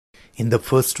In the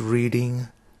first reading,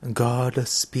 God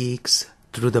speaks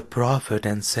through the prophet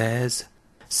and says,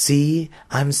 "See,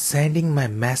 I am sending my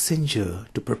messenger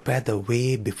to prepare the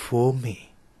way before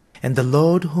me. And the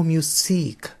Lord whom you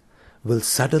seek will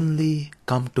suddenly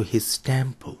come to his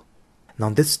temple."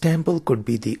 Now this temple could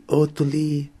be the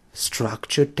earthly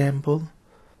structured temple,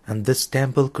 and this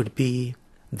temple could be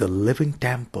the living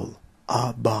temple,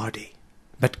 our body.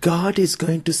 But God is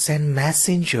going to send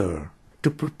messenger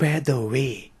to prepare the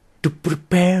way, to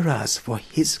prepare us for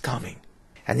his coming.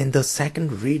 And in the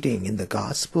second reading in the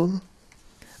gospel,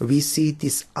 we see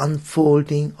this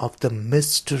unfolding of the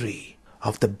mystery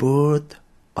of the birth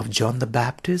of John the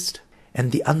Baptist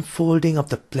and the unfolding of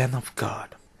the plan of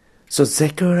God. So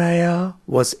Zechariah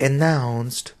was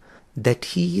announced that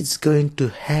he is going to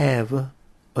have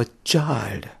a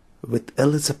child with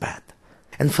Elizabeth.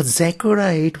 And for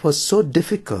Zechariah it was so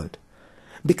difficult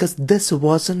because this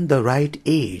wasn't the right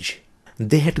age.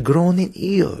 They had grown in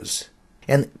years,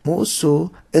 and more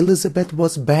so Elizabeth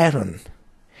was barren.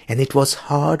 And it was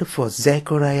hard for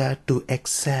Zechariah to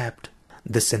accept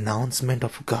this announcement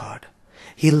of God.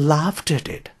 He laughed at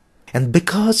it, and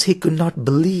because he could not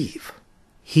believe,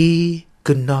 he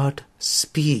could not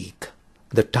speak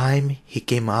the time he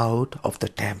came out of the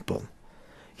temple.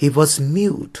 He was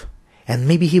mute, and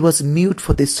maybe he was mute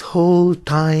for this whole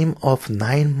time of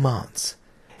 9 months.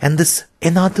 And this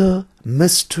another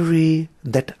mystery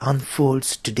that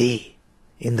unfolds today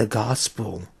in the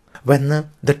gospel. When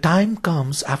the time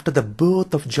comes after the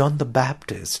birth of John the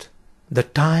Baptist, the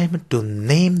time to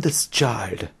name this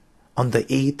child on the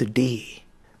 8th day,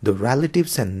 the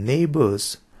relatives and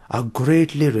neighbors are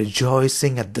greatly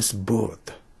rejoicing at this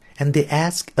birth. And they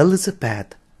ask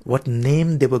Elizabeth what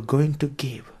name they were going to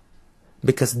give,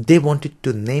 because they wanted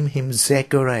to name him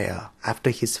Zechariah after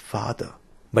his father.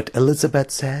 But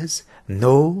Elizabeth says,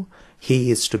 no,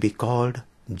 he is to be called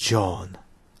John.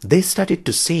 They started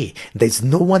to say, there's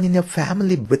no one in your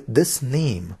family with this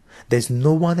name. There's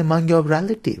no one among your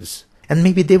relatives. And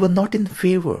maybe they were not in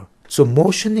favor. So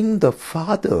motioning the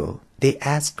father, they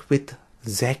asked with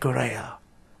Zechariah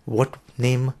what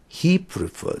name he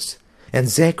prefers. And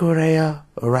Zechariah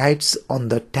writes on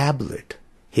the tablet,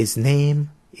 his name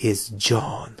is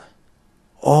John.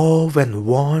 Awe and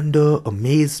wonder,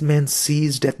 amazement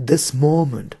seized at this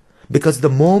moment, because the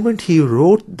moment he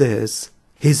wrote this,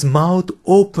 his mouth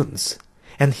opens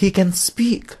and he can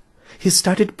speak. He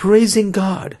started praising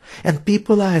God, and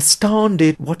people are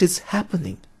astounded what is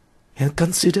happening. And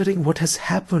considering what has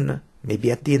happened,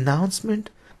 maybe at the announcement,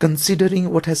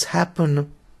 considering what has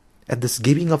happened at this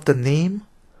giving of the name,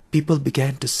 people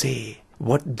began to say,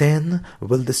 what then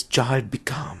will this child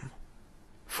become?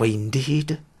 For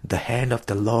indeed, the hand of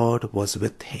the Lord was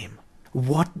with him.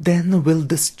 What then will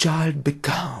this child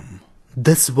become?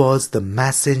 This was the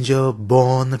messenger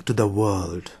born to the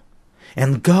world.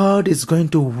 And God is going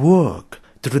to work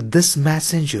through this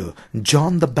messenger,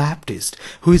 John the Baptist,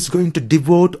 who is going to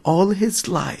devote all his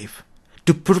life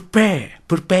to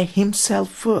prepare himself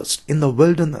first in the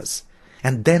wilderness,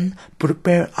 and then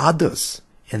prepare others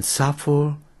and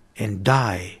suffer and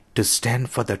die to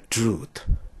stand for the truth.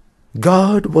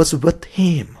 God was with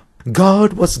him.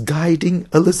 God was guiding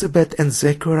Elizabeth and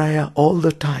Zechariah all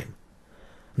the time.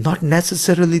 Not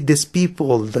necessarily these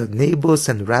people, the neighbors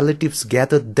and relatives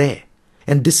gathered there.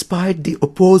 And despite the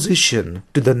opposition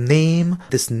to the name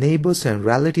these neighbors and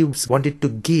relatives wanted to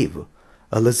give,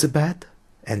 Elizabeth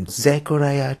and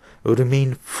Zechariah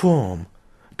remained firm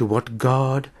to what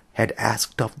God had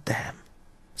asked of them.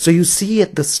 So you see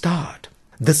at the start,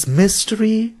 this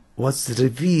mystery was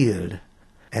revealed,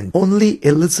 and only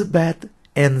Elizabeth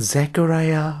and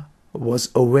Zechariah was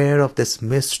aware of this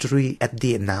mystery at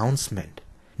the announcement.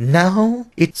 Now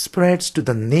it spreads to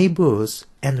the neighbors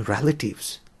and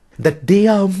relatives that they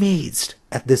are amazed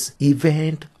at this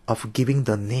event of giving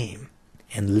the name.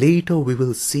 And later we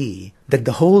will see that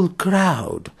the whole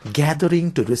crowd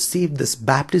gathering to receive this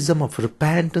baptism of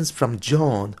repentance from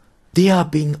John, they are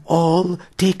being all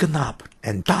taken up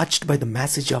and touched by the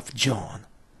message of John.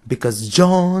 Because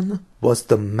John was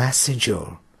the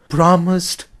messenger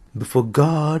promised before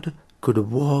God could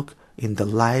walk in the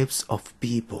lives of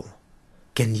people.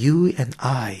 Can you and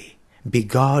I be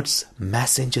God's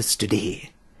messengers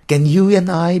today? Can you and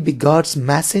I be God's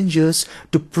messengers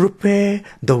to prepare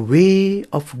the way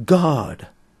of God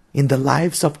in the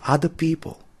lives of other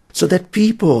people, so that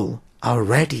people are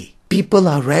ready? People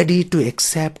are ready to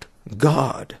accept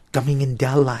God coming in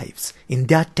their lives, in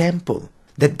their temple,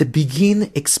 that they begin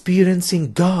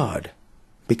experiencing God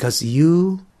because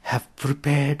you have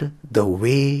prepared the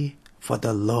way for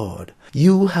the Lord.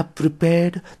 You have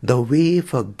prepared the way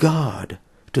for God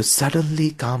to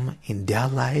suddenly come in their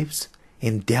lives,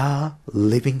 in their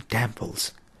living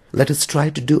temples. Let us try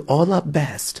to do all our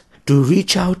best to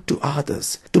reach out to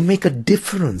others, to make a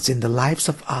difference in the lives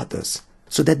of others,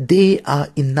 so that they are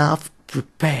enough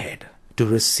prepared to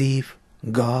receive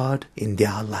God in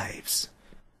their lives.